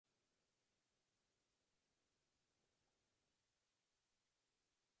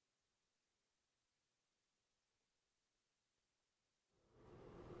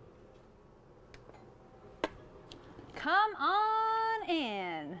Come on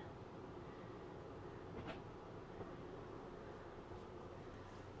in.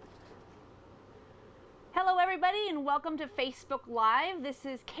 Hello everybody and welcome to Facebook Live. This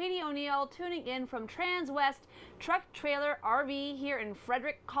is Katie O'Neill tuning in from Transwest Truck Trailer RV here in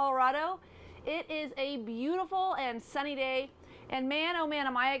Frederick, Colorado. It is a beautiful and sunny day, and man oh man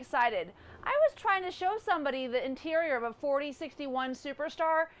am I excited. I was trying to show somebody the interior of a 4061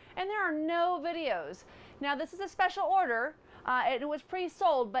 Superstar and there are no videos. Now this is a special order. It was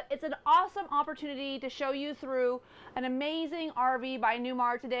pre-sold, but it's an awesome opportunity to show you through an amazing RV by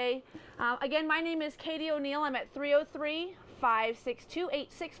Newmar today. Again, my name is Katie O'Neill. I'm at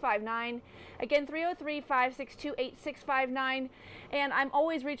 303-562-8659. Again, 303-562-8659. And I'm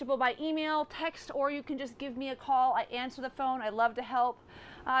always reachable by email, text, or you can just give me a call. I answer the phone. I love to help.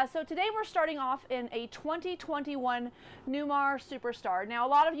 So today we're starting off in a 2021 Newmar Superstar. Now, a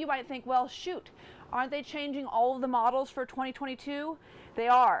lot of you might think, well, shoot, aren't they changing all of the models for 2022? They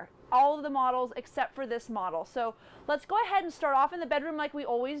are. All of the models except for this model. So let's go ahead and start off in the bedroom like we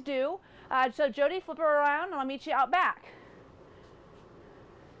always do. So Jody, flip her around and I'll meet you out back.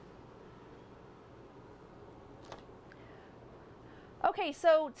 Okay,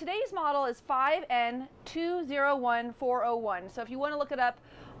 so today's model is 5N201401. So if you want to look it up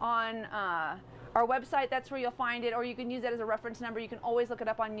on our website, that's where you'll find it, or you can use that as a reference number. You can always look it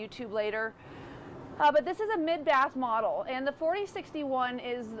up on YouTube later. But this is a mid-bath model, and the 4061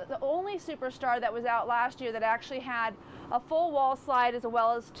 is the only Superstar that was out last year that actually had a full wall slide as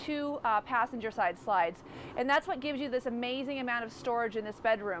well as two passenger side slides. And that's what gives you this amazing amount of storage in this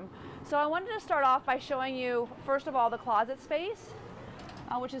bedroom. So I wanted to start off by showing you, first of all, the closet space,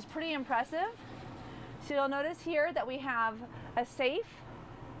 which is pretty impressive. So you'll notice here that we have a safe.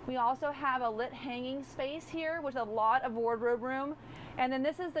 We also have a lit hanging space here with a lot of wardrobe room. And then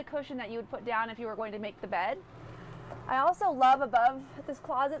this is the cushion that you would put down if you were going to make the bed. I also love above this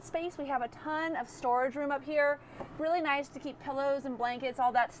closet space, we have a ton of storage room up here. Really nice to keep pillows and blankets,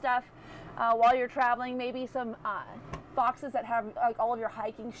 all that stuff while you're traveling. Maybe some boxes that have like all of your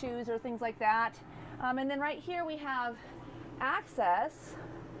hiking shoes or things like that. And then right here we have access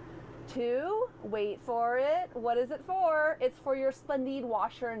to, wait for it, what is it for? It's for your Splendid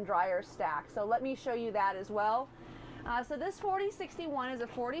washer and dryer stack. So let me show you that as well. So this 4061 is a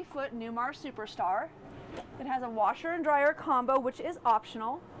 40-foot Newmar Superstar. It has a washer and dryer combo, which is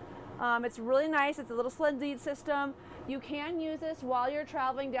optional. It's really nice. It's a little Splendid system. You can use this while you're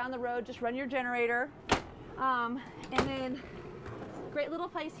traveling down the road. Just run your generator. And then great little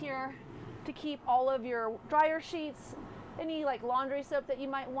place here to keep all of your dryer sheets, any like laundry soap that you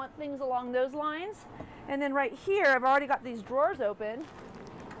might want, things along those lines. And then right here, I've already got these drawers open.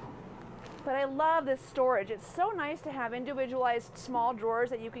 But I love this storage. It's so nice to have individualized small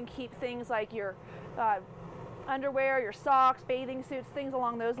drawers that you can keep things like your underwear, your socks, bathing suits, things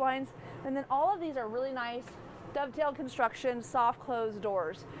along those lines. And then all of these are really nice dovetail construction, soft close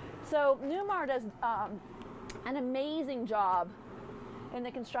doors. So Newmar does an amazing job in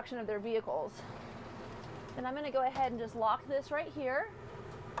the construction of their vehicles. And I'm going to go ahead and just lock this right here.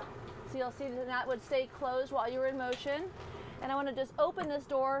 So you'll see that would stay closed while you're in motion. And I want to just open this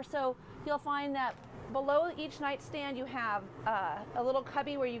door, so you'll find that below each nightstand you have a little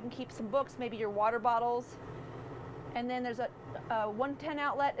cubby where you can keep some books, maybe your water bottles. And then there's a 110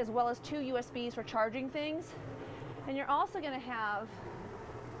 outlet as well as two USBs for charging things. And you're also going to have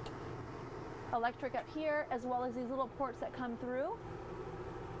electric up here as well as these little ports that come through.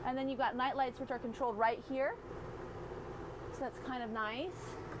 And then you've got night lights which are controlled right here. So that's kind of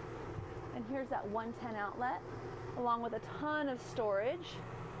nice. And here's that 110 outlet, along with a ton of storage.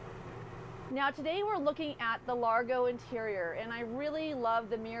 Now today we're looking at the Largo interior, and I really love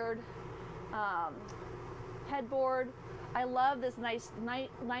the mirrored headboard. I love this nice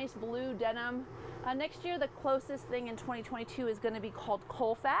blue denim. Next year the closest thing in 2022 is going to be called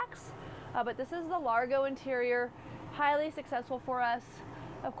Colfax, but this is the Largo interior, highly successful for us.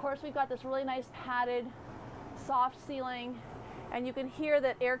 Of course we've got this really nice padded soft ceiling, and you can hear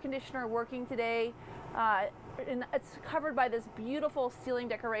that air conditioner working today. And it's covered by this beautiful ceiling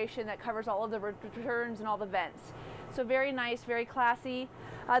decoration that covers all of the returns and all the vents. So very nice, very classy.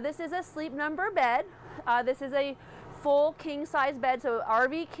 This is a Sleep Number bed. This is a full king size bed, so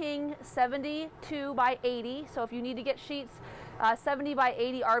RV King 72 by 80. So if you need to get sheets, 70 by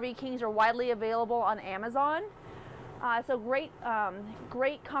 80 RV Kings are widely available on Amazon. So great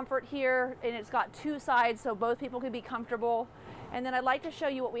comfort here, and it's got two sides so both people can be comfortable. And then I'd like to show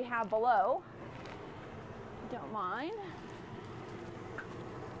you what we have below. Don't mind.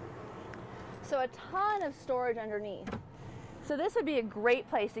 So a ton of storage underneath. So this would be a great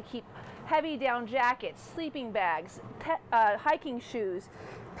place to keep heavy down jackets, sleeping bags, hiking shoes,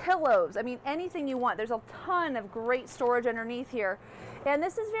 pillows. I mean, anything you want. There's a ton of great storage underneath here. And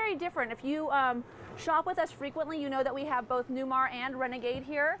this is very different. If you shop with us frequently, you know that we have both Newmar and Renegade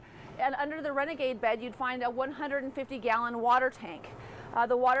here. And under the Renegade bed, you'd find a 150-gallon water tank.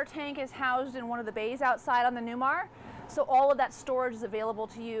 The water tank is housed in one of the bays outside on the Newmar. So all of that storage is available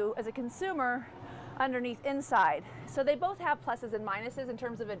to you as a consumer underneath inside. So they both have pluses and minuses in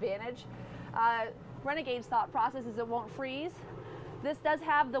terms of advantage. Renegade's thought process is it won't freeze. This does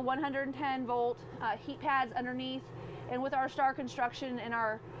have the 110-volt heat pads underneath, and with our Star construction and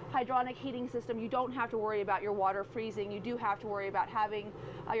our hydronic heating system, you don't have to worry about your water freezing. You do have to worry about having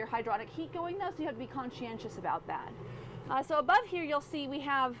your hydronic heat going though, so you have to be conscientious about that. So above here you'll see we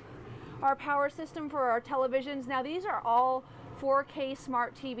have our power system for our televisions. Now these are all 4K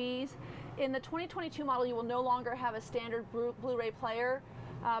smart TVs. In the 2022 model, you will no longer have a standard Blu-ray player,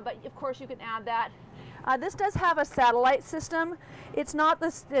 but of course you can add that. This does have a satellite system. It's not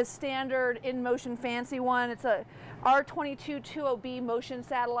the standard in-motion fancy one. It's a R2220B motion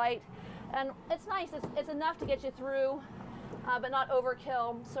satellite, and it's nice. It's enough to get you through, but not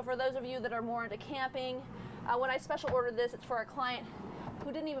overkill. So for those of you that are more into camping, when I special ordered this, it's for a client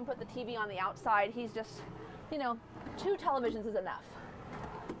who didn't even put the TV on the outside. He's just, you know, 2 televisions is enough.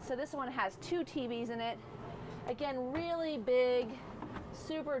 So this one has 2 TVs in it. Again, really big,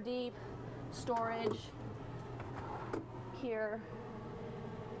 super deep storage here.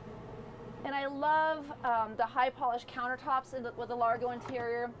 And I love the high polished countertops with the Largo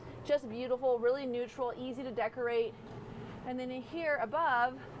interior. Just beautiful, really neutral, easy to decorate. And then in here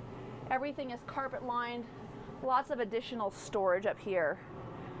above, everything is carpet lined. Lots of additional storage up here.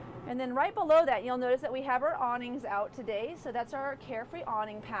 And then right below that, you'll notice that we have our awnings out today. So that's our Carefree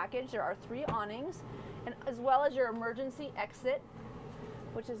awning package. There are 3 awnings, and as well as your emergency exit,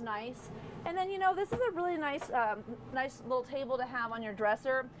 which is nice. And then, you know, this is a really nice, nice little table to have on your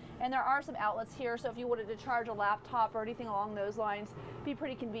dresser. And there are some outlets here, so if you wanted to charge a laptop or anything along those lines, it'd be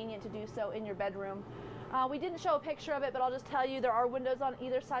pretty convenient to do so in your bedroom. We didn't show a picture of it, but I'll just tell you there are windows on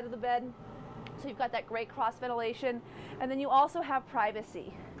either side of the bed. So you've got that great cross ventilation. And then you also have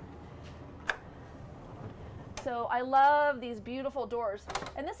privacy. So I love these beautiful doors,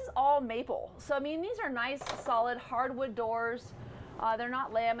 and this is all maple. So I mean, these are nice, solid hardwood doors. They're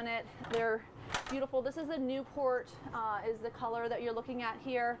not laminate. They're beautiful. This is the Newport, is the color that you're looking at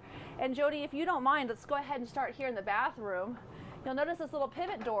here. And Jody, if you don't mind, let's go ahead and start here in the bathroom. You'll notice this little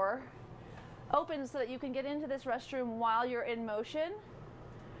pivot door opens so that you can get into this restroom while you're in motion.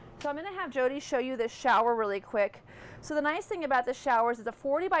 So I'm going to have Jody show you this shower really quick. So the nice thing about the showers is a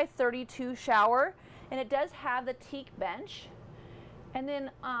 40 by 32 shower. And it does have the teak bench. And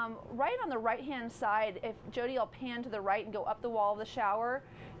then right on the right-hand side, if Jody will pan to the right and go up the wall of the shower,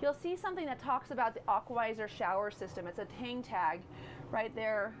 you'll see something that talks about the Aquamizer shower system. It's a tang tag right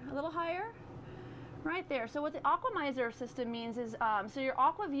there. A little higher? Right there. So what the Aquamizer system means is, so your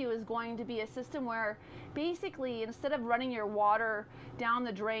AquaView is going to be a system where basically instead of running your water down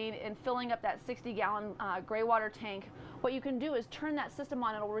the drain and filling up that 60-gallon gray water tank, what you can do is turn that system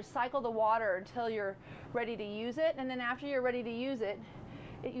on. It'll recycle the water until you're ready to use it. And then after you're ready to use it,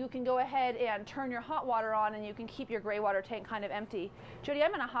 you can go ahead and turn your hot water on, and you can keep your gray water tank kind of empty. Jody,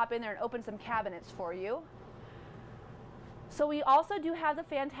 I'm going to hop in there and open some cabinets for you. So we also do have the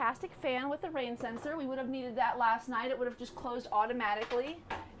fantastic fan with the rain sensor. We would have needed that last night. It would have just closed automatically.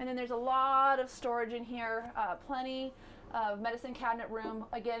 And then there's a lot of storage in here, plenty of medicine cabinet room.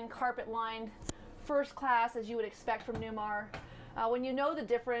 Again, carpet lined, first class as you would expect from Newmar. When you know the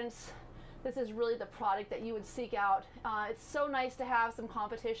difference, this is really the product that you would seek out. It's so nice to have some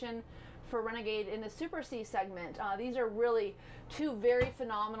competition for Renegade in the Super C segment. These are really 2 very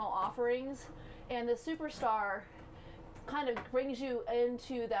phenomenal offerings, and the Superstar kind of brings you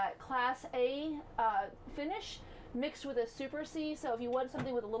into that Class A finish mixed with a Super C. So if you want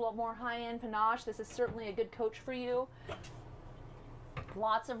something with a little more high-end panache, this is certainly a good coach for you.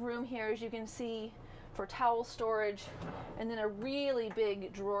 Lots of room here, as you can see, for towel storage, and then a really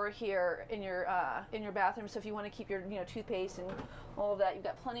big drawer here in your bathroom. So if you want to keep your toothpaste and all of that, you've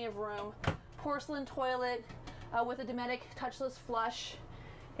got plenty of room. Porcelain toilet with a Dometic touchless flush,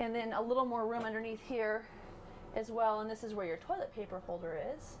 and then a little more room underneath here as well. And this is where your toilet paper holder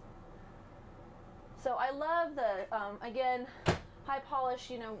is. So I love the again, high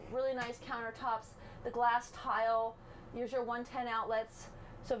polish, really nice countertops, the glass tile. Here's your 110 outlets,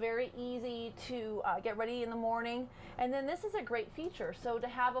 so very easy to get ready in the morning. And then this is a great feature, so to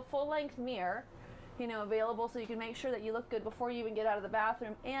have a full-length mirror, available so you can make sure that you look good before you even get out of the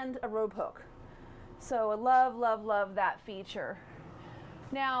bathroom, and a robe hook. So I love, love, love that feature.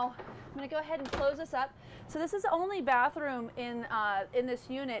 Now, I'm going to go ahead and close this up. So this is the only bathroom in this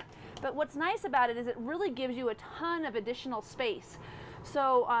unit, but what's nice about it is it really gives you a ton of additional space.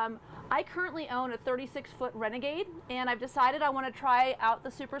 So I currently own a 36-foot Renegade, and I've decided I want to try out the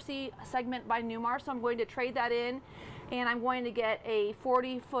Super C segment by Newmar, so I'm going to trade that in, and I'm going to get a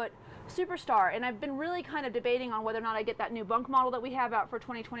 40-foot Superstar. And I've been really kind of debating on whether or not I get that new bunk model that we have out for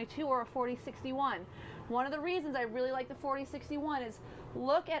 2022 or a 4061. One of the reasons I really like the 4061 is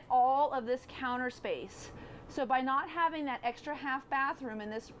look at all of this counter space. So by not having that extra half bathroom in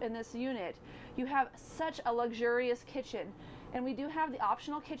this unit, you have such a luxurious kitchen. And we do have the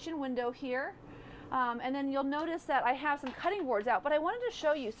optional kitchen window here. And then you'll notice that I have some cutting boards out, but I wanted to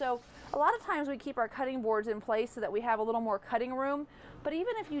show you. So a lot of times we keep our cutting boards in place so that we have a little more cutting room. But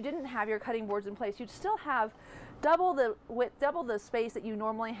even if you didn't have your cutting boards in place, you'd still have double the width, double the space that you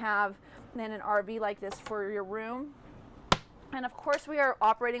normally have in an RV like this for your room. And of course we are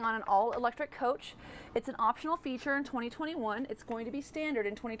operating on an all-electric coach. It's an optional feature in 2021. It's going to be standard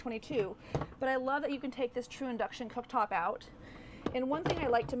in 2022. But I love that you can take this true induction cooktop out. And one thing I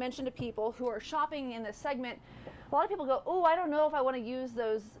like to mention to people who are shopping in this segment, a lot of people go, oh, I don't know if I want to use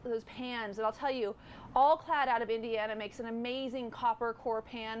those pans. And I'll tell you, All Clad out of Indiana makes an amazing copper core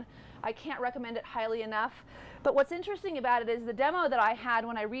pan. I can't recommend it highly enough. But what's interesting about it is the demo that I had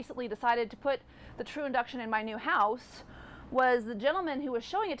when I recently decided to put the true induction in my new house was the gentleman who was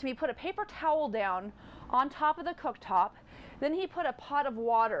showing it to me put a paper towel down on top of the cooktop. Then he put a pot of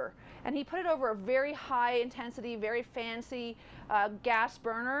water, and he put it over a very high intensity, very fancy gas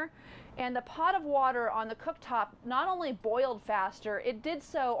burner. And the pot of water on the cooktop not only boiled faster, it did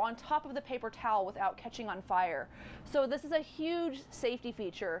so on top of the paper towel without catching on fire. So this is a huge safety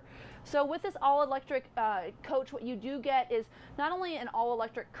feature. So with this all-electric coach, what you do get is not only an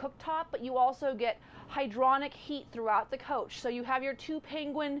all-electric cooktop, but you also get hydronic heat throughout the coach. So you have your 2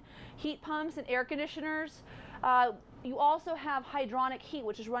 Penguin heat pumps and air conditioners. You also have hydronic heat,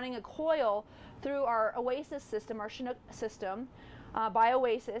 which is running a coil through our Oasis system, our Chinook system by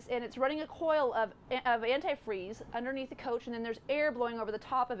Oasis, and it's running a coil of antifreeze underneath the coach, and then there's air blowing over the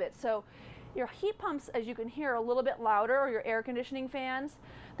top of it. So your heat pumps, as you can hear, are a little bit louder, or your air conditioning fans.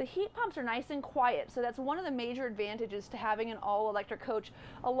 The heat pumps are nice and quiet, so that's one of the major advantages to having an all-electric coach,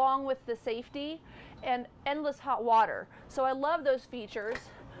 along with the safety and endless hot water. So I love those features.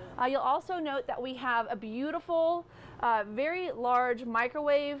 You'll also note that we have a beautiful, very large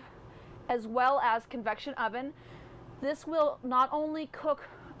microwave as well as convection oven. This will not only cook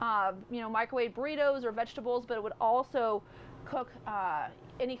microwave burritos or vegetables, but it would also cook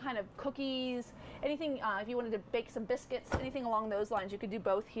any kind of cookies, anything, if you wanted to bake some biscuits, anything along those lines, you could do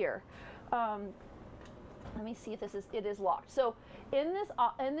both here. Let me see if it is locked. So in this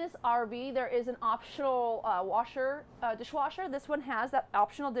RV, there is an optional dishwasher. This one has that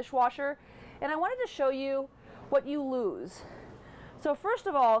optional dishwasher, and I wanted to show you what you lose. So first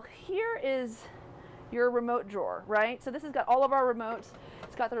of all, here is your remote drawer, right? So this has got all of our remotes.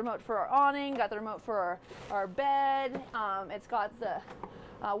 It's got the remote for our awning, got the remote for our bed. It's got the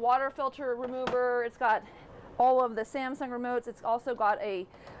water filter remover. It's got all of the Samsung remotes. It's also got a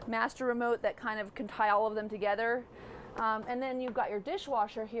master remote that kind of can tie all of them together. And then you've got your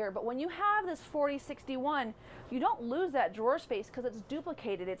dishwasher here. But when you have this 4061, you don't lose that drawer space because it's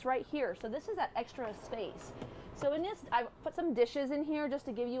duplicated. It's right here. So this is that extra space. So in this, I put some dishes in here just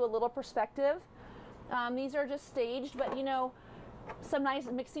to give you a little perspective. These are just staged, but you know, some nice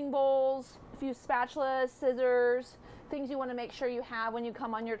mixing bowls, a few spatulas, scissors, things you want to make sure you have when you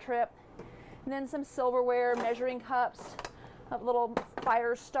come on your trip. And then some silverware, measuring cups, a little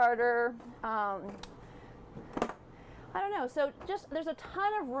fire starter. I don't know, so just there's a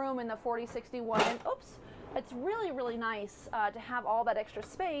ton of room in the 4061. And oops, it's really, really nice to have all that extra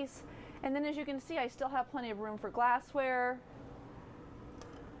space. And then as you can see, I still have plenty of room for glassware,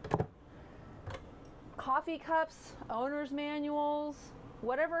 coffee cups, owner's manuals,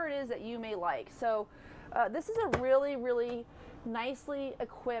 whatever it is that you may like. So this is a really, really nicely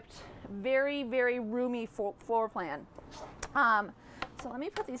equipped, very, very roomy floor plan. So let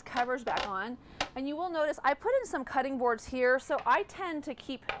me put these covers back on, and you will notice I put in some cutting boards here. So I tend to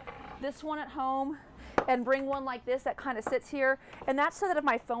keep this one at home and bring one like this that kind of sits here, and that's so that if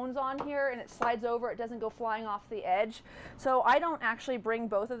my phone's on here and it slides over, it doesn't go flying off the edge. So I don't actually bring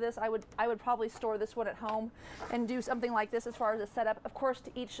both of this. I would probably store this one at home and do something like this as far as a setup. Of course,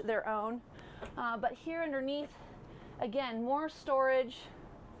 to each their own. But here underneath, again, more storage.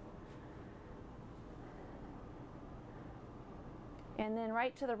 And then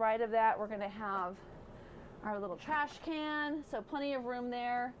right to the right of that, we're going to have our little trash can, so plenty of room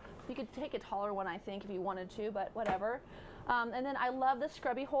there. You could take a taller one, I think, if you wanted to, but whatever. And then I love the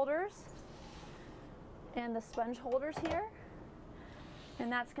scrubby holders and the sponge holders here.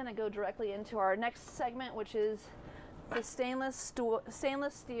 And that's going to go directly into our next segment, which is the stainless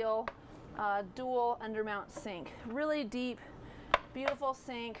steel dual undermount sink. Really deep, beautiful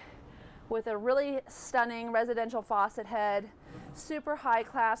sink with a really stunning residential faucet head. Super high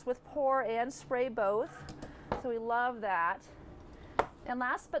class with pour and spray both. So we love that. And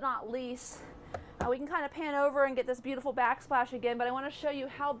last but not least, we can kind of pan over and get this beautiful backsplash again, but I want to show you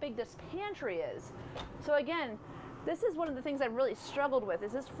how big this pantry is. So again, this is one of the things I've really struggled with,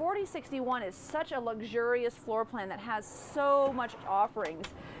 is this 4061 is such a luxurious floor plan that has so much offerings.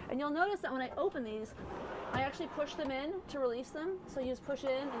 And you'll notice that when I open these, I actually push them in to release them. So you just push in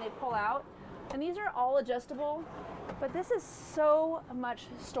and they pull out. And these are all adjustable, but this is so much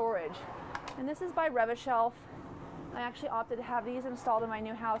storage. And this is by Revashelf. I actually opted to have these installed in my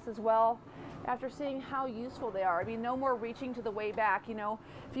new house as well, after seeing how useful they are. I mean, no more reaching to the way back, you know.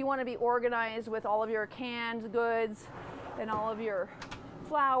 If you want to be organized with all of your canned goods and all of your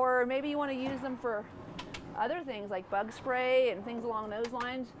flour, maybe you want to use them for other things like bug spray and things along those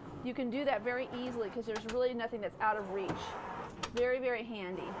lines, you can do that very easily because there's really nothing that's out of reach. Very, very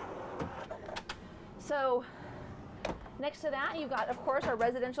handy. So next to that, you've got, of course, our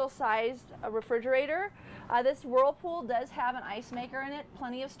residential sized refrigerator. This Whirlpool does have an ice maker in it,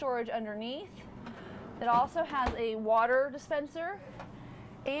 plenty of storage underneath. It also has a water dispenser,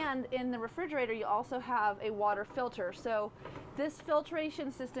 and in the refrigerator you also have a water filter. So this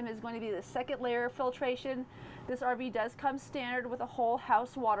filtration system is going to be the second layer of filtration. This RV does come standard with a whole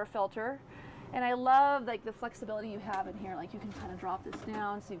house water filter. And I love like the flexibility you have in here. Like you can kind of drop this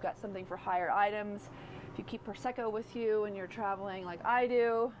down so you've got something for higher items. If you keep Prosecco with you and you're traveling like I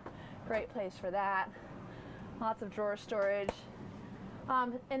do, great place for that. Lots of drawer storage.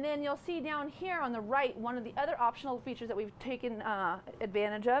 And then you'll see down here on the right, one of the other optional features that we've taken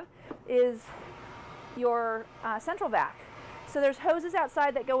advantage of is your central vac. So there's hoses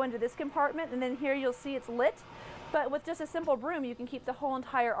outside that go into this compartment, and then here you'll see it's lit. But with just a simple broom, you can keep the whole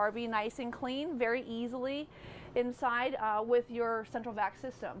entire RV nice and clean very easily inside with your central vac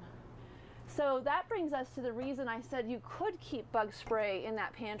system. So that brings us to the reason I said you could keep bug spray in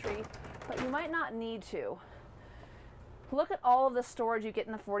that pantry, but you might not need to. Look at all of the storage you get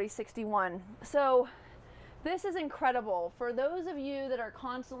in the 4061. So this is incredible. For those of you that are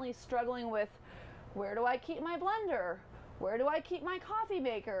constantly struggling with, where do I keep my blender? Where do I keep my coffee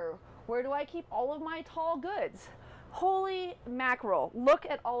maker? Where do I keep all of my tall goods? Holy mackerel, look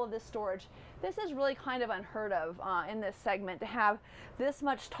at all of this storage. This is really kind of unheard of in this segment, to have this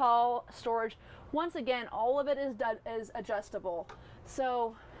much tall storage. Once again, all of it is adjustable.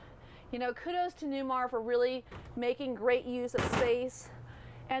 So, you know, kudos to Newmar for really making great use of space.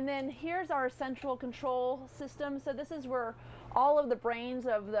 And then here's our central control system. So this is where all of the brains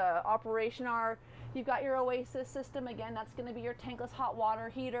of the operation are. You've got your Oasis system. Again, that's going to be your tankless hot water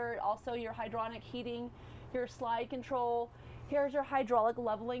heater, also your hydronic heating, your slide control. Here's your hydraulic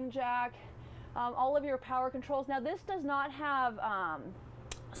leveling jack, all of your power controls. Now this does not have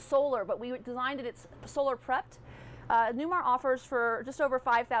solar, but we designed it, it's solar prepped. Newmar offers for just over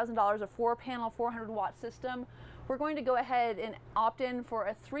 $5,000 a 4-panel 400-watt system. We're going to go ahead and opt in for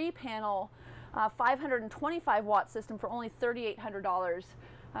a 3-panel 525-watt system for only $3,800.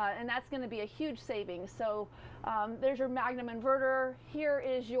 And that's going to be a huge savings. So there's your Magnum inverter. Here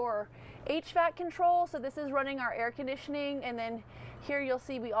is your HVAC control. So this is running our air conditioning. And then here you'll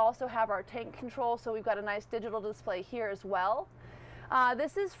see we also have our tank control. So we've got a nice digital display here as well.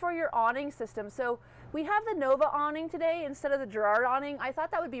 This is for your awning system. So we have the Nova awning today instead of the Girard awning. I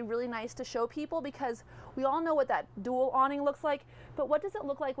thought that would be really nice to show people because we all know what that dual awning looks like, but what does it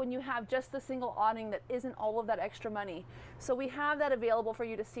look like when you have just the single awning that isn't all of that extra money? So we have that available for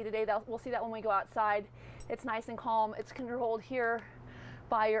you to see today. We'll see that when we go outside. It's nice and calm. It's controlled here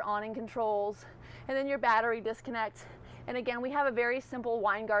by your awning controls, and then your battery disconnect. And again, we have a very simple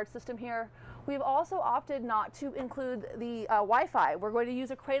wine guard system here. We've also opted not to include the Wi-Fi. We're going to use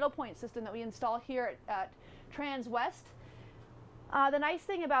a cradle point system that we install here at Transwest. The nice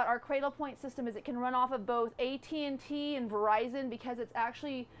thing about our cradle point system is it can run off of both AT&T and Verizon because it's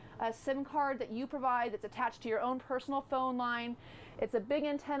actually a SIM card that you provide that's attached to your own personal phone line. It's a big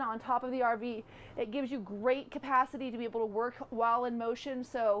antenna on top of the RV. It gives you great capacity to be able to work while in motion.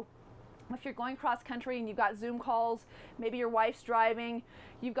 So if you're going cross country and you've got Zoom calls, maybe your wife's driving,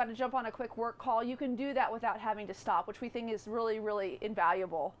 you've got to jump on a quick work call, you can do that without having to stop, which we think is really, really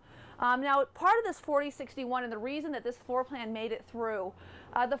invaluable. Now, part of this 4061 and the reason that this floor plan made it through,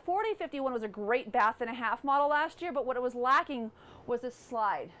 the 4051 was a great bath and a half model last year, but what it was lacking was this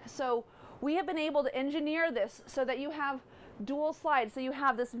slide. So we have been able to engineer this so that you have dual slide. So you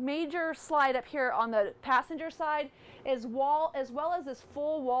have this major slide up here on the passenger side as well as this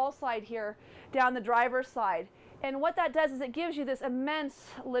full wall slide here down the driver's side. And what that does is it gives you this immense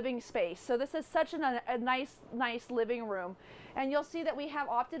living space. So this is such a nice living room. And you'll see that we have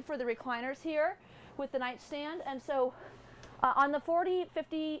opted for the recliners here with the nightstand. And so on the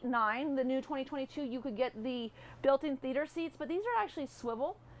 4059, the new 2022, you could get the built-in theater seats, but these are actually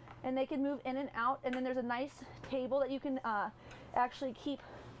swivel and they can move in and out. And then there's a nice table that you can actually keep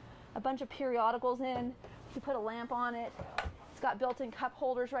a bunch of periodicals in. You put a lamp on it. It's got built-in cup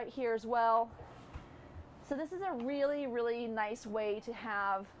holders right here as well. So this is a really, really nice way to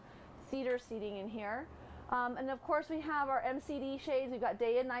have theater seating in here. And of course we have our MCD shades. We've got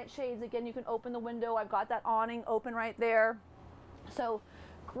day and night shades. Again, you can open the window. I've got that awning open right there. So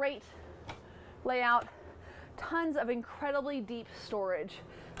great layout. Tons of incredibly deep storage.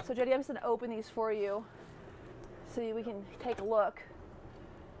 So Jody, I'm just gonna open these for you so we can take a look.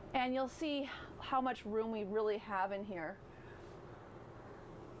 And you'll see how much room we really have in here.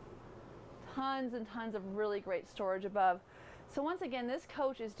 Tons and tons of really great storage above. So once again, this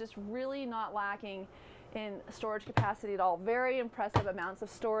coach is just really not lacking in storage capacity at all. Very impressive amounts of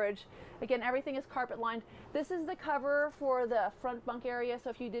storage. Again, everything is carpet lined. This is the cover for the front bunk area. So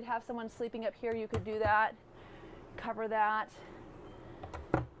if you did have someone sleeping up here, you could do that. Cover that.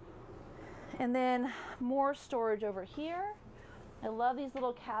 And then more storage over here. I love these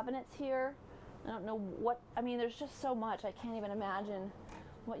little cabinets here. I don't know what, I mean, there's just so much. I can't even imagine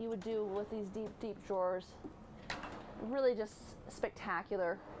what you would do with these deep drawers. Really just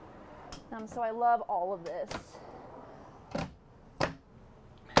spectacular. So I love all of this.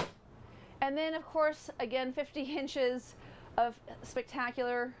 And then of course, again, 50 inches of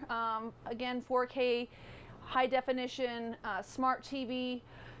spectacular, again, 4K, high definition, smart TV.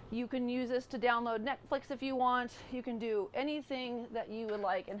 You can use this to download Netflix if you want. You can do anything that you would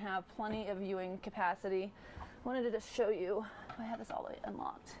like and have plenty of viewing capacity. I wanted to just show you. I have this all the way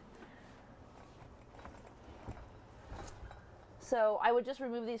unlocked. So I would just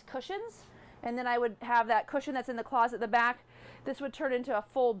remove these cushions, and then I would have that cushion that's in the closet at the back. This would turn into a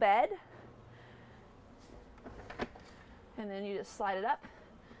full bed. And then you just slide it up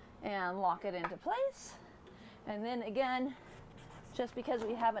and lock it into place. And then again, just because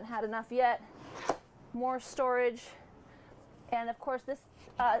we haven't had enough yet, more storage. And of course this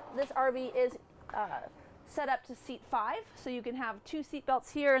RV is set up to seat 5, so you can have 2 seat belts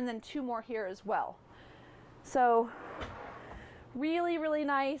here and then 2 more here as well. So really, really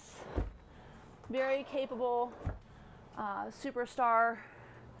nice, very capable Superstar.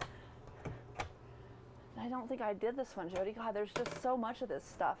 I don't think I did this one, Jody. God, there's just so much of this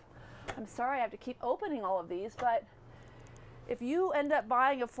stuff. I'm sorry I have to keep opening all of these, but if you end up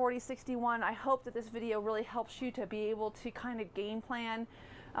buying a 4061, I hope that this video really helps you to be able to kind of game plan.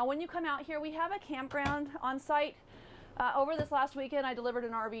 When you come out here, we have a campground on site. Over this last weekend, I delivered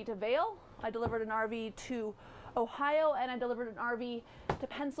an RV to Vail, I delivered an RV to Ohio, and I delivered an RV to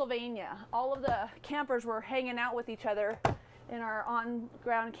Pennsylvania. All of the campers were hanging out with each other in our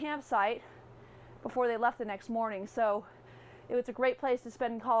on-ground campsite before they left the next morning. So it was a great place to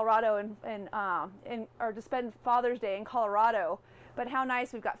spend in Colorado or to spend Father's Day in Colorado. But how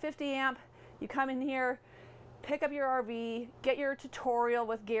nice, we've got 50 amp. You come in here, pick up your RV, get your tutorial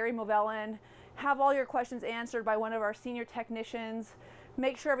with Gary Movellin, have all your questions answered by one of our senior technicians,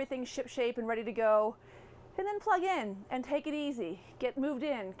 make sure everything's shipshape and ready to go, and then plug in and take it easy. Get moved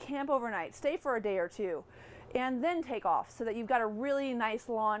in, camp overnight, stay for a day or two, and then take off so that you've got a really nice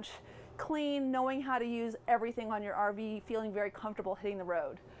launch, clean, knowing how to use everything on your RV, feeling very comfortable hitting the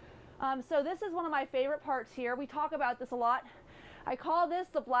road. So this is one of my favorite parts here. We talk about this a lot. I call this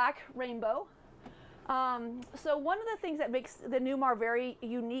the black rainbow. So one of the things that makes the Newmar very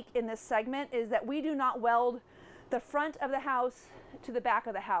unique in this segment is that we do not weld the front of the house to the back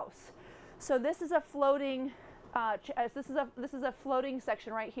of the house. So this is a floating, this is a floating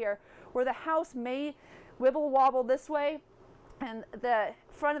section right here where the house may wibble wobble this way, and the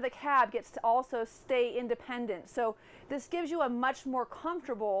front of the cab gets to also stay independent. So this gives you a much more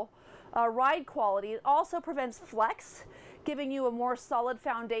comfortable ride quality. It also prevents flex, giving you a more solid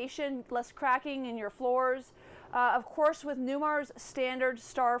foundation, less cracking in your floors. Of course, with Newmar's standard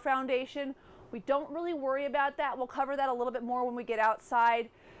star foundation, we don't really worry about that. We'll cover that a little bit more when we get outside.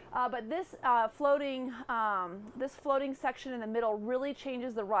 But this floating section in the middle really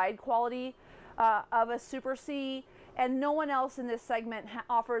changes the ride quality of a Super C, and no one else in this segment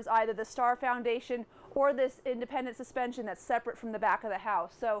offers either the star foundation or this independent suspension that's separate from the back of the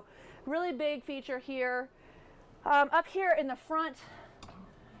house. So really big feature here. Up here in the front,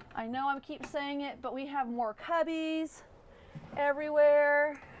 I know I keep saying it, but we have more cubbies.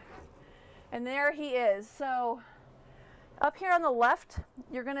 everywhere. And there he is. So up here on the left,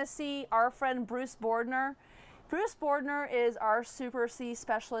 you're gonna see our friend Bruce Bordner. Bruce Bordner is our Super C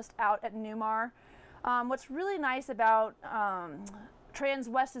specialist out at Newmar. What's really nice about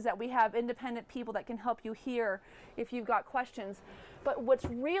Transwest is that we have independent people that can help you here if you've got questions. But what's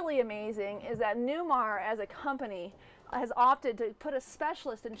really amazing is that Newmar as a company has opted to put a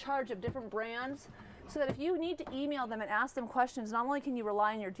specialist in charge of different brands, so that if you need to email them and ask them questions, not only can you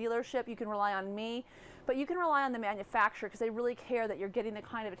rely on your dealership, you can rely on me, but you can rely on the manufacturer because they really care that you're getting the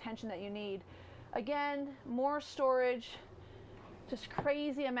kind of attention that you need. Again, more storage, just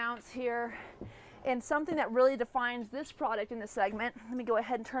crazy amounts here. And something that really defines this product in this segment, let me go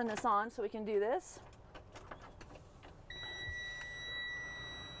ahead and turn this on so we can do this.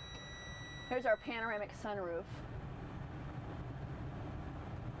 Here's our panoramic sunroof.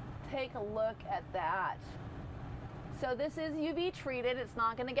 Take a look at that. So this is UV treated, it's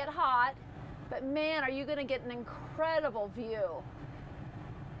not gonna get hot, but man, are you gonna get an incredible view.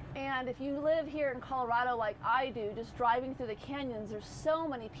 And if you live here in Colorado like I do, just driving through the canyons, there's so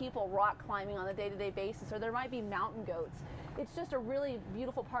many people rock climbing on a day-to-day basis, or there might be mountain goats. It's just a really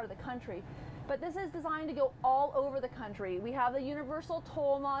beautiful part of the country. But this is designed to go all over the country. We have the universal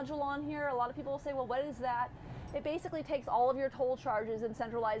toll module on here. A lot of people will say, well, what is that? It basically takes all of your toll charges and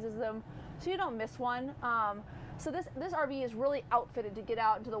centralizes them so you don't miss one. So this RV is really outfitted to get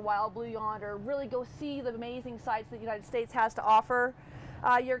out into the wild blue yonder, really go see the amazing sights that the United States has to offer.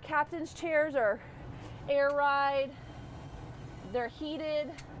 Your captain's chairs are air ride, they're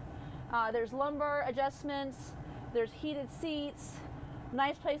heated, there's lumbar adjustments, there's heated seats,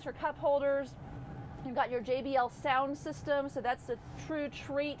 nice place for cup holders. You've got your JBL sound system, so that's a true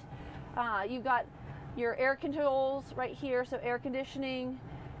treat. You've got your air controls right here, so air conditioning.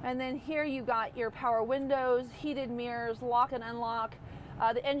 And then here you've got your power windows, heated mirrors, lock and unlock.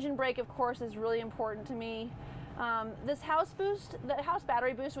 The engine brake, of course, is really important to me. This house boost, the house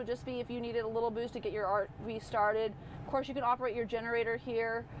battery boost would just be if you needed a little boost to get your RV started. Of course, you can operate your generator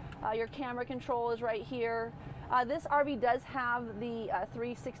here. Your camera control is right here. This RV does have the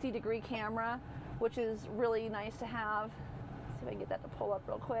 360-degree camera, which is really nice to have. Let's see if I can get that to pull up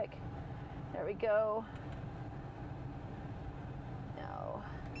real quick. There we go. No.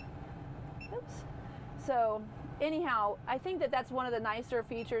 Oops. So anyhow, I think that that's one of the nicer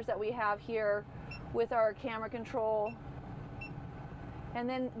features that we have here with our camera control. And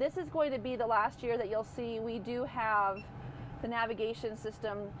then this is going to be the last year that you'll see we do have the navigation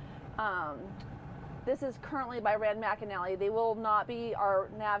system. This is currently by Rand McAnally. They will not be our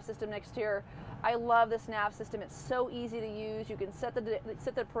nav system next year. I love this nav system. It's so easy to use. You can set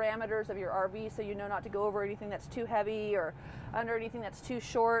the parameters of your RV so you know not to go over anything that's too heavy or under anything that's too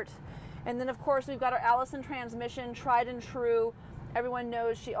short. And then of course we've got our Allison transmission, tried and true. Everyone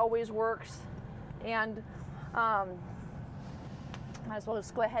knows she always works. And might as well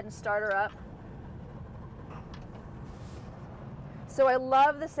just go ahead and start her up. So I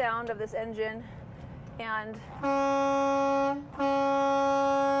love the sound of this engine. And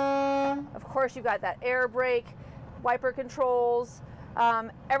of course you've got that air brake, wiper controls,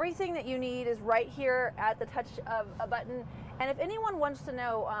 everything that you need is right here at the touch of a button. And if anyone wants to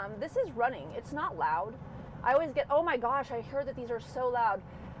know, this is running, it's not loud. I always get, oh my gosh, I heard that these are so loud.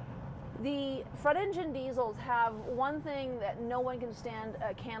 The front engine diesels have one thing that no one can stand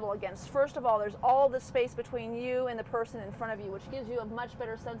a candle against. First of all, there's all the space between you and the person in front of you, which gives you a much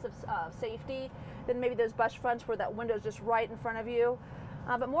better sense of safety than maybe those bus fronts where that window is just right in front of you.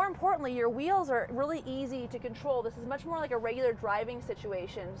 But more importantly, your wheels are really easy to control. This is much more like a regular driving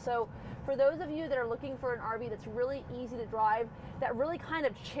situation. So for those of you that are looking for an RV that's really easy to drive, that really kind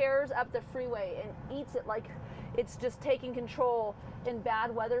of chairs up the freeway and eats it like it's just taking control in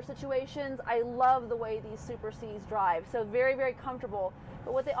bad weather situations, I love the way these Super Cs drive. So very, very comfortable.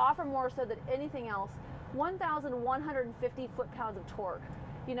 But what they offer more so than anything else, 1,150 foot-pounds of torque.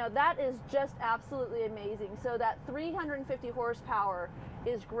 You know, that is just absolutely amazing. So that 350 horsepower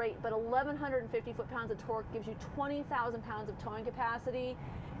is great, but 1,150 foot-pounds of torque gives you 20,000 pounds of towing capacity.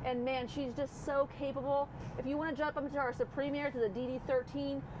 And man, she's just so capable. If you want to jump up into our Supreme Air to the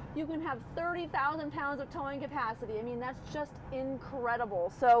DD13, you can have 30,000 pounds of towing capacity. I mean, that's just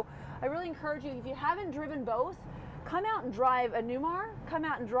incredible. So I really encourage you, if you haven't driven both, come out and drive a Newmar, come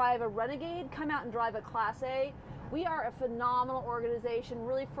out and drive a Renegade, come out and drive a Class A. We are a phenomenal organization,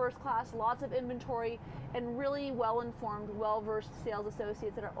 really first class, lots of inventory, and really well-informed, well-versed sales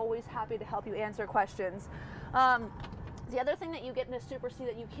associates that are always happy to help you answer questions. The other thing that you get in a Super C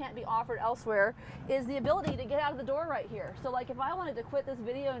that you can't be offered elsewhere is the ability to get out of the door right here. So like if I wanted to quit this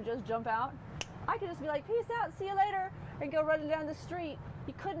video and just jump out, I could just be like, peace out, see you later, and go running down the street.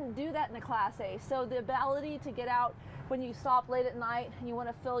 You couldn't do that in a Class A. So the ability to get out when you stop late at night and you want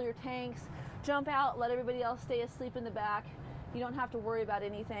to fill your tanks, jump out, let everybody else stay asleep in the back. You don't have to worry about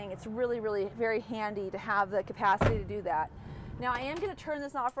anything. It's really, really very handy to have the capacity to do that. Now I am going to turn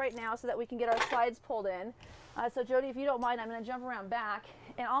this off right now so that we can get our slides pulled in. So Jody, if you don't mind, I'm going to jump around back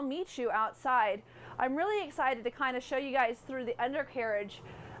and I'll meet you outside. I'm really excited to kind of show you guys through the undercarriage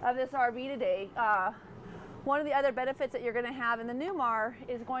of this RV today. One of the other benefits that you're going to have in the Newmar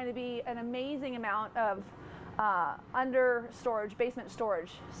is going to be an amazing amount of under storage, basement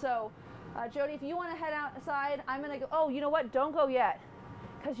storage. So Jody, if you want to head outside, I'm going to go. Oh, you know what? Don't go yet.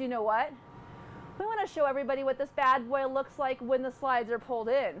 Because you know what? We want to show everybody what this bad boy looks like when the slides are pulled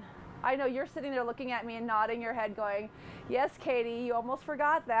in. I know you're sitting there looking at me and nodding your head going, yes, Katie, you almost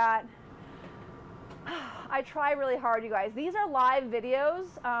forgot that. I try really hard, you guys. These are live videos,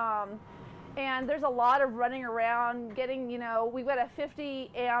 and there's a lot of running around, getting, you know, we've got a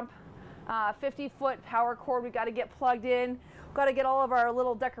 50 amp, 50-foot power cord we've got to get plugged in. We've got to get all of our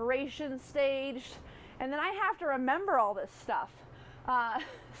little decorations staged, and then I have to remember all this stuff.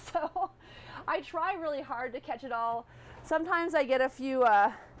 So I try really hard to catch it all. Sometimes I get a few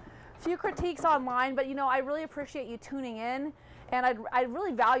critiques online, but you know, I really appreciate you tuning in, and I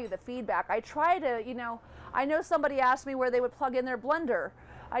really value the feedback. I try to, you know, I know somebody asked me where they would plug in their blender.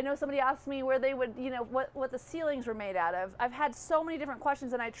 I know somebody asked me where they would, you know, what the ceilings were made out of. I've had so many different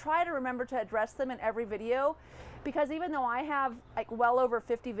questions, and I try to remember to address them in every video, because even though I have like well over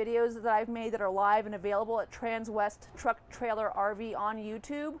 50 videos that I've made that are live and available at Transwest Truck Trailer RV on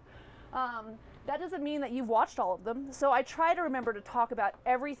YouTube, that doesn't mean that you've watched all of them. So I try to remember to talk about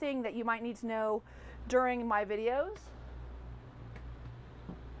everything that you might need to know during my videos.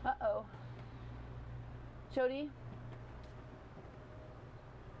 Uh-oh. Jody?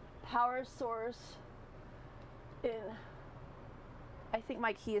 Power source in, I think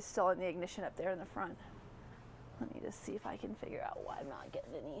my key is still in the ignition up there in the front. Let me just see if I can figure out why I'm not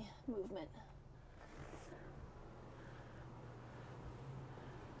getting any movement.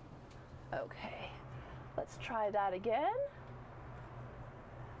 Okay, let's try that again.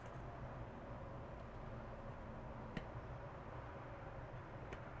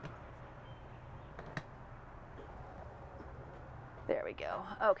 There we go.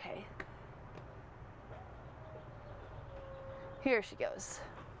 Okay. Here she goes.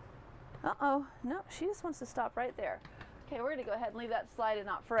 Uh-oh. No, she just wants to stop right there. Okay, we're going to go ahead and leave that slide in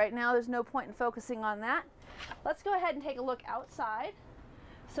for right now. There's no point in focusing on that. Let's go ahead and take a look outside.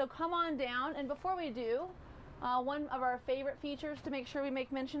 So come on down, and before we do, one of our favorite features to make sure we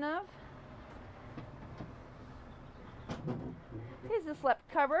make mention of is the slip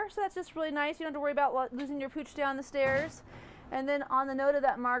cover. So that's just really nice. You don't have to worry about losing your pooch down the stairs. And then on the note of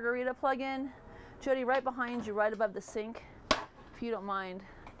that margarita plug-in, Jody, right behind you, right above the sink, if you don't mind,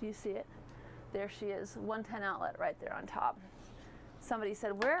 do you see it? There she is, 110 outlet right there on top. Somebody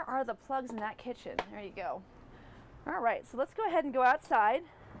said, where are the plugs in that kitchen? There you go. All right, so let's go ahead and go outside.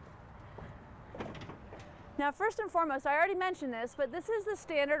 Now, first and foremost, I already mentioned this, but this is the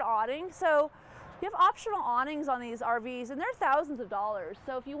standard awning. So you have optional awnings on these RVs, and they're thousands of dollars.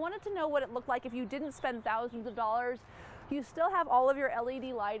 So if you wanted to know what it looked like if you didn't spend thousands of dollars, you still have all of your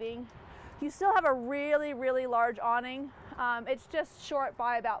LED lighting. You still have a really, really large awning. It's just short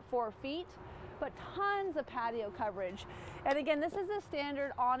by about 4 feet, but tons of patio coverage. And again, this is the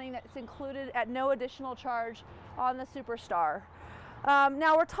standard awning that's included at no additional charge on the Superstar.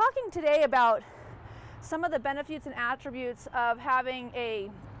 Now we're talking today about some of the benefits and attributes of having a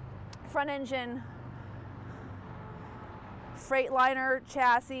front engine Freightliner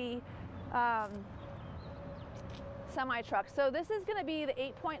chassis semi-truck. So this is going to be the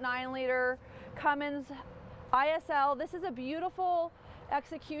 8.9 liter Cummins ISL. This is a beautiful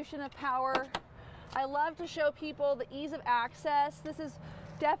execution of power. I love to show people the ease of access. This is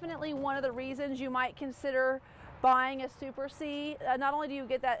definitely one of the reasons you might consider buying a Super C. Not only do you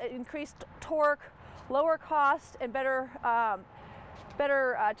get that increased torque, lower cost, and better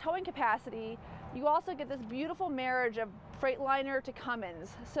towing capacity, you also get this beautiful marriage of Freightliner to Cummins.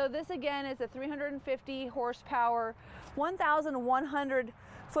 So this again is a 350 horsepower, 1,100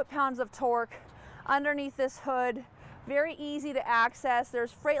 foot-pounds of torque underneath this hood. Very easy to access.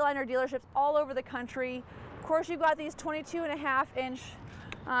 There's Freightliner dealerships all over the country. Of course, you've got these 22.5-inch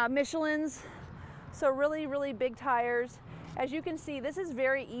Michelins, so really, really big tires. As you can see, this is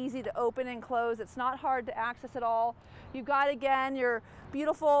very easy to open and close. It's not hard to access at all. You've got, again, your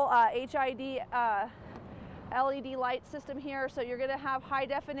beautiful HID LED light system here. So you're gonna have high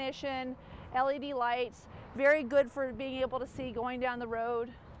definition LED lights, very good for being able to see going down the road.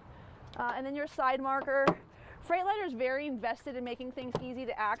 and then your side marker. Freightliner is very invested in making things easy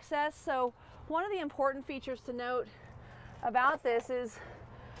to access. So one of the important features to note about this is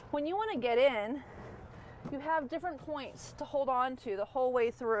when you want to get in, you have different points to hold on to the whole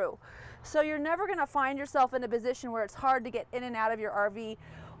way through. So you're never going to find yourself in a position where it's hard to get in and out of your RV.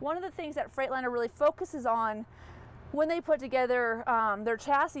 One of the things that Freightliner really focuses on when they put together their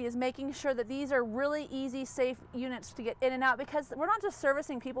chassis is making sure that these are really easy, safe units to get in and out, because we're not just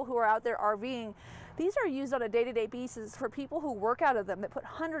servicing people who are out there RVing. These are used on a day-to-day basis for people who work out of them, that put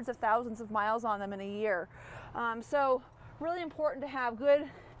hundreds of thousands of miles on them in a year. So really important to have good,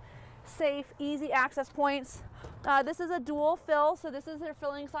 safe, easy access points. This is a dual fill, so this is their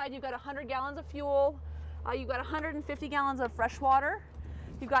filling side. You've got 100 gallons of fuel, you've got 150 gallons of fresh water,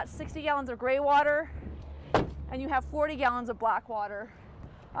 you've got 60 gallons of gray water, and you have 40 gallons of black water.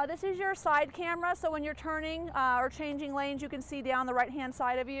 This is your side camera, so when you're turning or changing lanes, you can see down the right-hand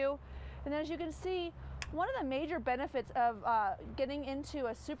side of you. And as you can see, one of the major benefits of getting into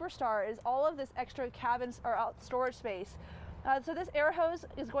a Superstar is all of this extra cabin or storage space. So this air hose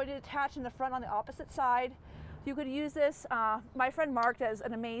is going to attach in the front on the opposite side. You could use this. My friend Mark does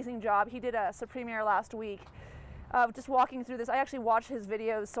an amazing job. He did a Supreme Air last week of just walking through this. I actually watch his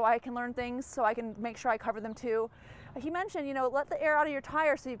videos so I can learn things, so I can make sure I cover them too. He mentioned, you know, let the air out of your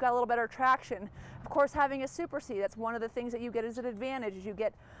tires so you've got a little better traction. Of course, having a Super C, that's one of the things that you get as an advantage, is you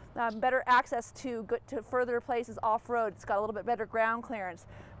get better access to further places off-road. It's got a little bit better ground clearance.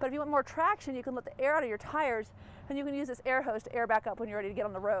 But if you want more traction, you can let the air out of your tires, and you can use this air hose to air back up when you're ready to get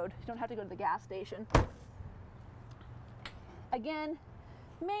on the road. You don't have to go to the gas station. Again,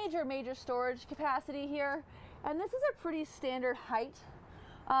 major storage capacity here. And this is a pretty standard height,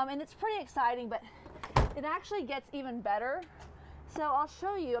 and it's pretty exciting, but it actually gets even better. So I'll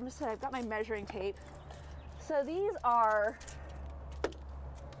show you. I've got my measuring tape. So these are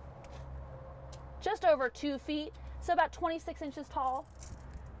just over 2 feet, so about 26 inches tall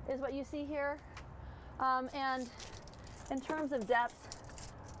is what you see here. And in terms of depth,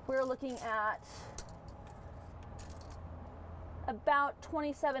 we're looking at about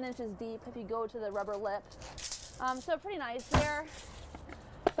 27 inches deep if you go to the rubber lip. So pretty nice here.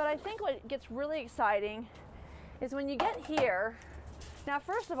 But I think what gets really exciting is when you get here. Now,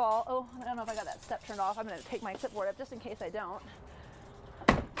 first of all, oh, I don't know if I got that step turned off. I'm going to take my clipboard up just in case I don't.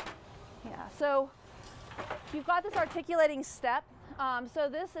 Yeah, so you've got this articulating step. So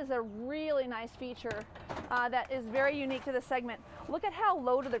this is a really nice feature that is very unique to the segment. Look at how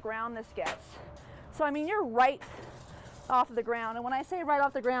low to the ground this gets. So, I mean, you're right off the ground. And when I say right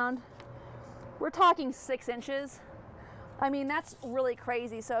off the ground, we're talking 6 inches. I mean, that's really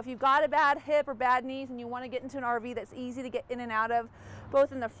crazy. So if you've got a bad hip or bad knees and you want to get into an RV that's easy to get in and out of,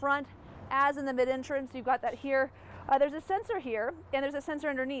 both in the front as in the mid-entrance, you've got that here. There's a sensor here, and there's a sensor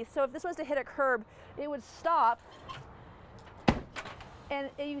underneath. So if this was to hit a curb, it would stop. And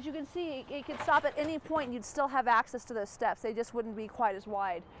as you can see, it could stop at any point and you'd still have access to those steps. They just wouldn't be quite as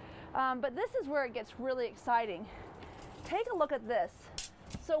wide. But this is where it gets really exciting. Take a look at this.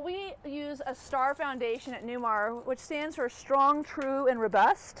 So we use a STAR foundation at Newmar, which stands for strong, true, and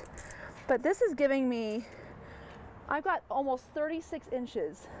robust. But this is giving me, I've got almost 36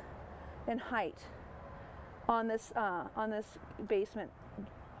 inches in height on this basement.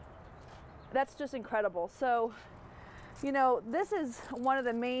 That's just incredible. So, you know, this is one of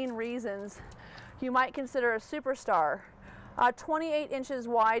the main reasons you might consider a Superstar. 28 inches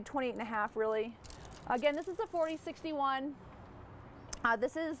wide, 28 and a half really. Again, this is a 4061.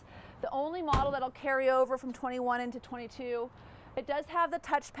 This is the only model that'll carry over from 21 into 22. It does have the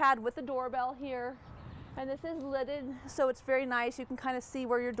touchpad with the doorbell here, and this is lidded, so it's very nice. You can kind of see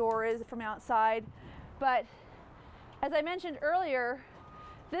where your door is from outside. But as I mentioned earlier,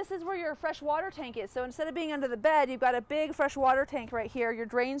 this is where your fresh water tank is. So instead of being under the bed, you've got a big fresh water tank right here. Your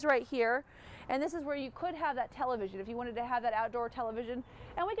drain's right here. And this is where you could have that television if you wanted to have that outdoor television.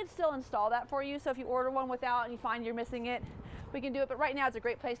 And we could still install that for you. So if you order one without and you find you're missing it, we can do it. But right now it's a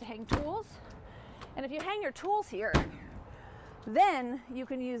great place to hang tools. And if you hang your tools here, then you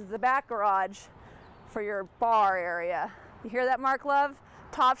can use the back garage for your bar area. You hear that, Mark Love?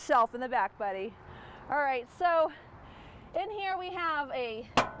 Top shelf in the back, buddy. All right, so in here we have a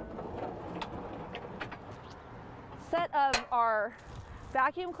set of our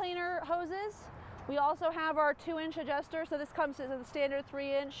vacuum cleaner hoses. We also have our 2-inch adjuster, so this comes as a standard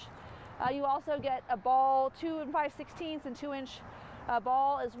 3-inch. You also get a ball, 2 5/16 and 2-inch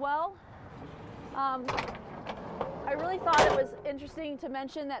ball as well. I really thought it was interesting to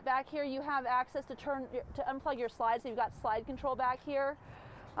mention that back here you have access to unplug your slides. So you've got slide control back here.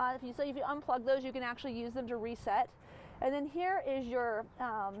 If you unplug those, you can actually use them to reset. And then here is your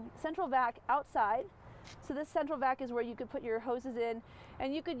central vac outside. So this central vac is where you could put your hoses in,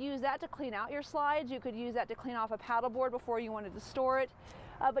 and you could use that to clean out your slides. You could use that to clean off a paddleboard before you wanted to store it.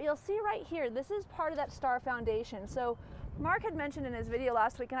 But you'll see right here, this is part of that Star foundation. So Mark had mentioned in his video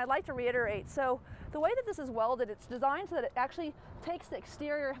last week, and I'd like to reiterate, so the way that this is welded, it's designed so that it actually takes the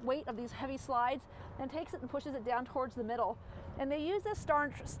exterior weight of these heavy slides and takes it and pushes it down towards the middle. And they use this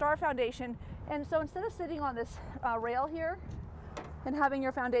Star foundation, and so instead of sitting on this rail here and having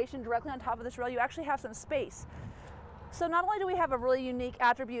your foundation directly on top of this rail, you actually have some space. So not only do we have a really unique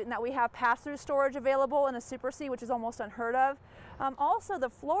attribute in that we have pass-through storage available in a Super C, which is almost unheard of, also the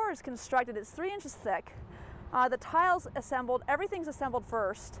floor is constructed, it's 3 inches thick. The tiles assembled, everything's assembled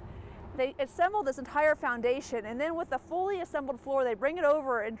first. They assemble this entire foundation, and then with the fully assembled floor, they bring it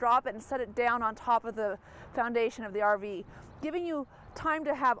over and drop it and set it down on top of the foundation of the RV, giving you time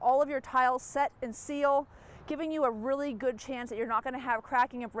to have all of your tiles set and seal, giving you a really good chance that you're not going to have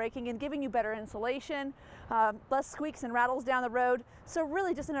cracking and breaking, and giving you better insulation, less squeaks and rattles down the road. So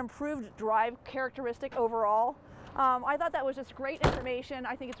really just an improved drive characteristic overall. I thought that was just great information.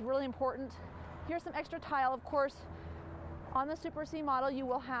 I think it's really important. Here's some extra tile, of course. On the Super C model, you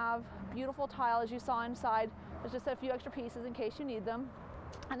will have beautiful tile as you saw inside. There's just a few extra pieces in case you need them.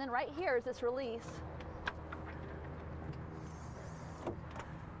 And then right here is this release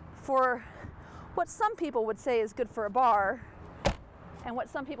for what some people would say is good for a bar and what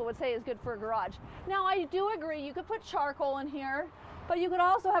some people would say is good for a garage. Now, I do agree you could put charcoal in here, but you could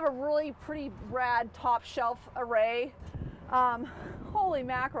also have a really pretty rad top shelf array. Holy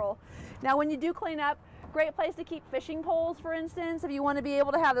mackerel. Now, when you do clean up, great place to keep fishing poles, for instance, if you want to be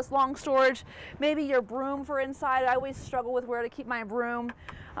able to have this long storage. Maybe your broom for inside. I always struggle with where to keep my broom.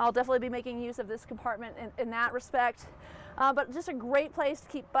 I'll definitely be making use of this compartment in that respect. But just a great place to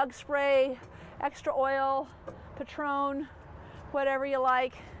keep bug spray, extra oil, Patron, whatever you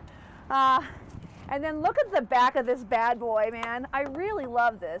like. And then look at the back of this bad boy, man. I really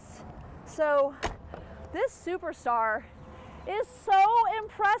love this. So this Superstar is so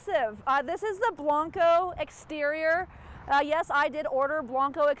impressive. This is the Blanco exterior. Yes, I did order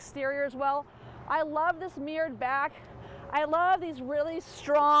Blanco exterior as well. I love this mirrored back. I love these really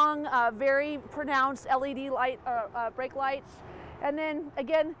strong, very pronounced LED light, brake lights. And then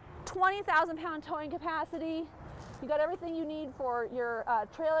again, 20,000 pound towing capacity. You got everything you need for your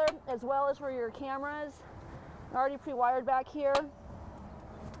trailer as well as for your cameras. Already pre-wired back here.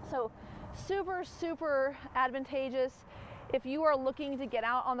 So super, super advantageous. If you are looking to get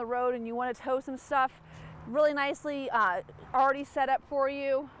out on the road and you want to tow some stuff, really nicely already set up for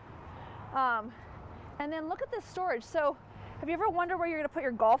you. And then look at this storage. So have you ever wondered where you're going to put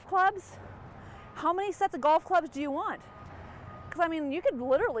your golf clubs? How many sets of golf clubs do you want? Because I mean, you could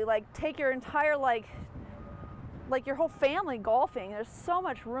literally like take your entire like your whole family golfing. There's so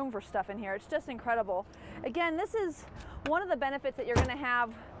much room for stuff in here. It's just incredible. Again, this is one of the benefits that you're going to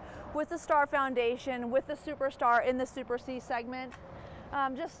have with the Star Foundation, with the Superstar in the Super C segment.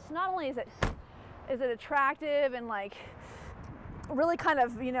 Just not only is it attractive and like really kind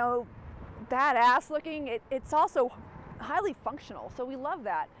of, you know, badass looking, it's also highly functional. So we love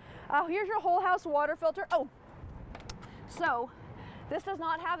that. Here's your whole house water filter. Oh, so this does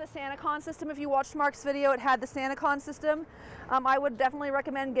not have the SantaCon system. If you watched Mark's video, it had the SantaCon system. I would definitely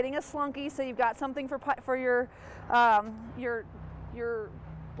recommend getting a Slunky so you've got something for your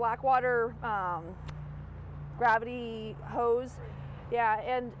Blackwater gravity hose. Yeah,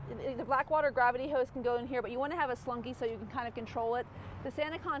 and the Blackwater gravity hose can go in here, but you want to have a Slunky so you can kind of control it. The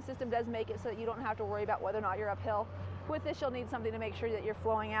SantaCon system does make it so that you don't have to worry about whether or not you're uphill. With this, you'll need something to make sure that you're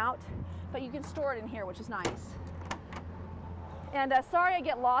flowing out, but you can store it in here, which is nice. And sorry I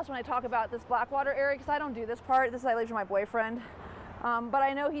get lost when I talk about this Blackwater area because I don't do this part. This I leave to my boyfriend, but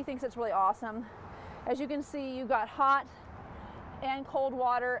I know he thinks it's really awesome. As you can see, you've got hot and cold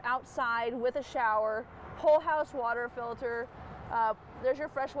water outside with a shower, whole house water filter. There's your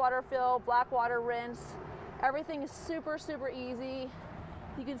fresh water fill, black water rinse. Everything is super, super easy.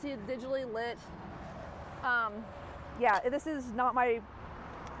 You can see it's digitally lit. Yeah, this is not my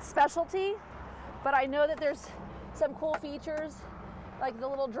specialty, but I know that there's some cool features like the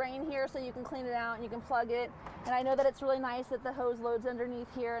little drain here so you can clean it out and you can plug it. And I know that it's really nice that the hose loads underneath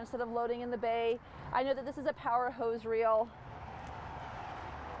here instead of loading in the bay. I know that this is a power hose reel.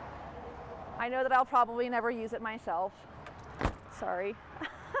 I know that I'll probably never use it myself. Sorry.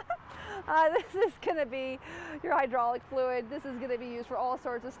 This is going to be your hydraulic fluid. This is going to be used for all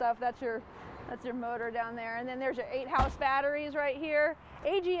sorts of stuff. That's your motor down there. And then there's your 8-house batteries right here.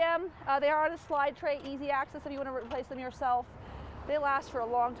 AGM, they are on a slide tray, easy access if you want to replace them yourself. They last for a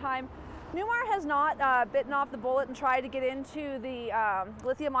long time. Newmar has not bitten off the bullet and tried to get into the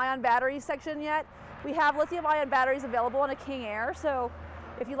lithium-ion batteries section yet. We have lithium-ion batteries available in a King Air, so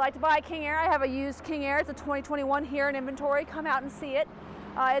if you'd like to buy a King Air, I have a used King Air. It's a 2021 here in inventory. Come out and see it.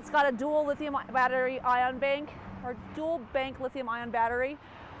 It's got a dual lithium battery ion bank, or dual bank lithium ion battery.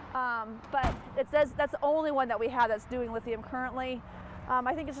 But it says that's the only one that we have that's doing lithium currently.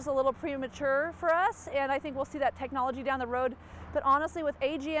 I think it's just a little premature for us, and I think we'll see that technology down the road. But honestly, with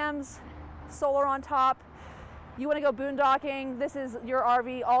AGM's solar on top, you want to go boondocking, this is your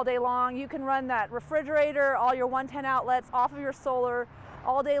RV all day long. You can run that refrigerator, all your 110 outlets off of your solar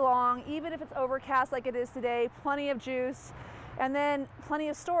all day long, even if it's overcast like it is today. Plenty of juice, and then plenty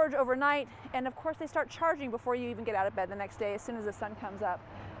of storage overnight. And of course, they start charging before you even get out of bed the next day as soon as the sun comes up.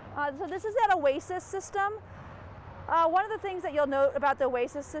 So this is that Oasis system. One of the things that you'll note about the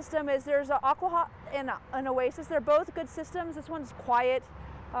Oasis system is there's an Aqua and an Oasis. They're both good systems. This one's quiet,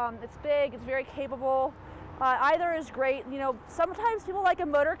 it's big, it's very capable. Either is great. You know, sometimes people like a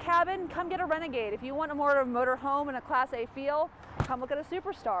motor cabin, come get a Renegade. If you want a more motor home and a Class A feel, come look at a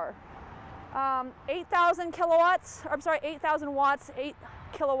Superstar. 8,000 kilowatts, or I'm sorry, 8,000 watts, 8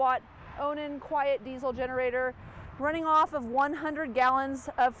 kilowatt Onan quiet diesel generator running off of 100 gallons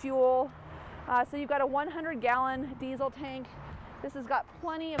of fuel. So you've got a 100-gallon diesel tank. This has got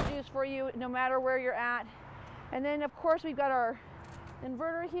plenty of juice for you no matter where you're at. And then of course we've got our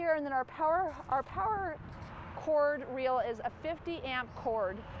inverter here, and then our power cord reel is a 50 amp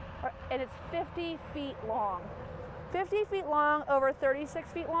cord, and it's 50 feet long. 50 feet long over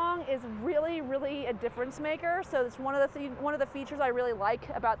 36 feet long is really, really a difference maker. So it's one of the features I really like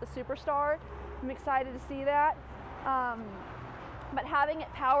about the Superstar. I'm excited to see that. But having it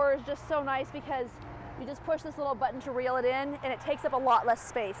power is just so nice because you just push this little button to reel it in, and it takes up a lot less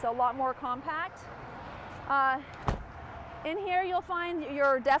space, so a lot more compact. In here you'll find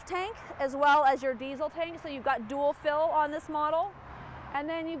your DEF tank as well as your diesel tank, so you've got dual fill on this model. And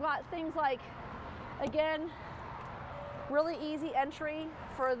then you've got things like, again, really easy entry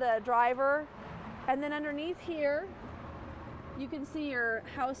for the driver. And then underneath here you can see your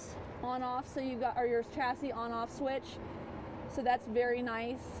house on off, so you've got, or your chassis on off switch. So that's very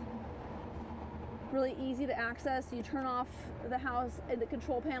nice, really easy to access. You turn off the house and the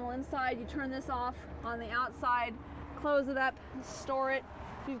control panel inside, you turn this off on the outside, close it up, store it.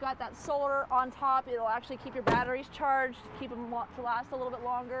 If you've got that solar on top, it'll actually keep your batteries charged, keep them to last a little bit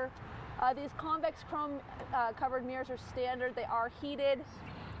longer. These convex chrome covered mirrors are standard. They are heated.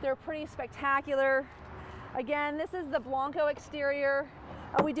 They're pretty spectacular. Again, this is the Blanco exterior.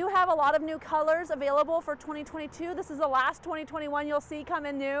 We do have a lot of new colors available for 2022. This is the last 2021 you'll see come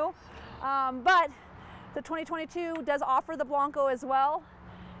in new. But the 2022 does offer the Blanco as well.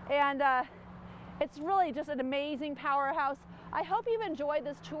 And it's really just an amazing powerhouse. I hope you've enjoyed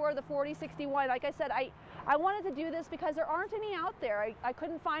this tour of the 4061. Like I said, I wanted to do this because there aren't any out there. I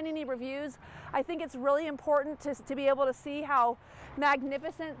couldn't find any reviews. I think it's really important to be able to see how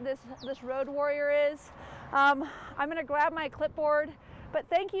magnificent this Road Warrior is. I'm gonna grab my clipboard, but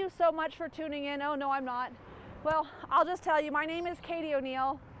thank you so much for tuning in. Oh, no, I'm not. Well, I'll just tell you, my name is Katie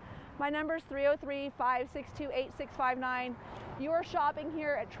O'Neill. My number is 303-562-8659. You're shopping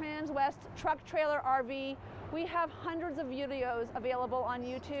here at Transwest Truck Trailer RV. We have hundreds of videos available on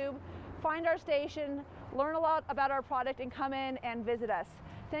YouTube. Find our station, learn a lot about our product, and come in and visit us.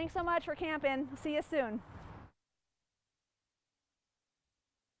 Thanks so much for camping. See you soon.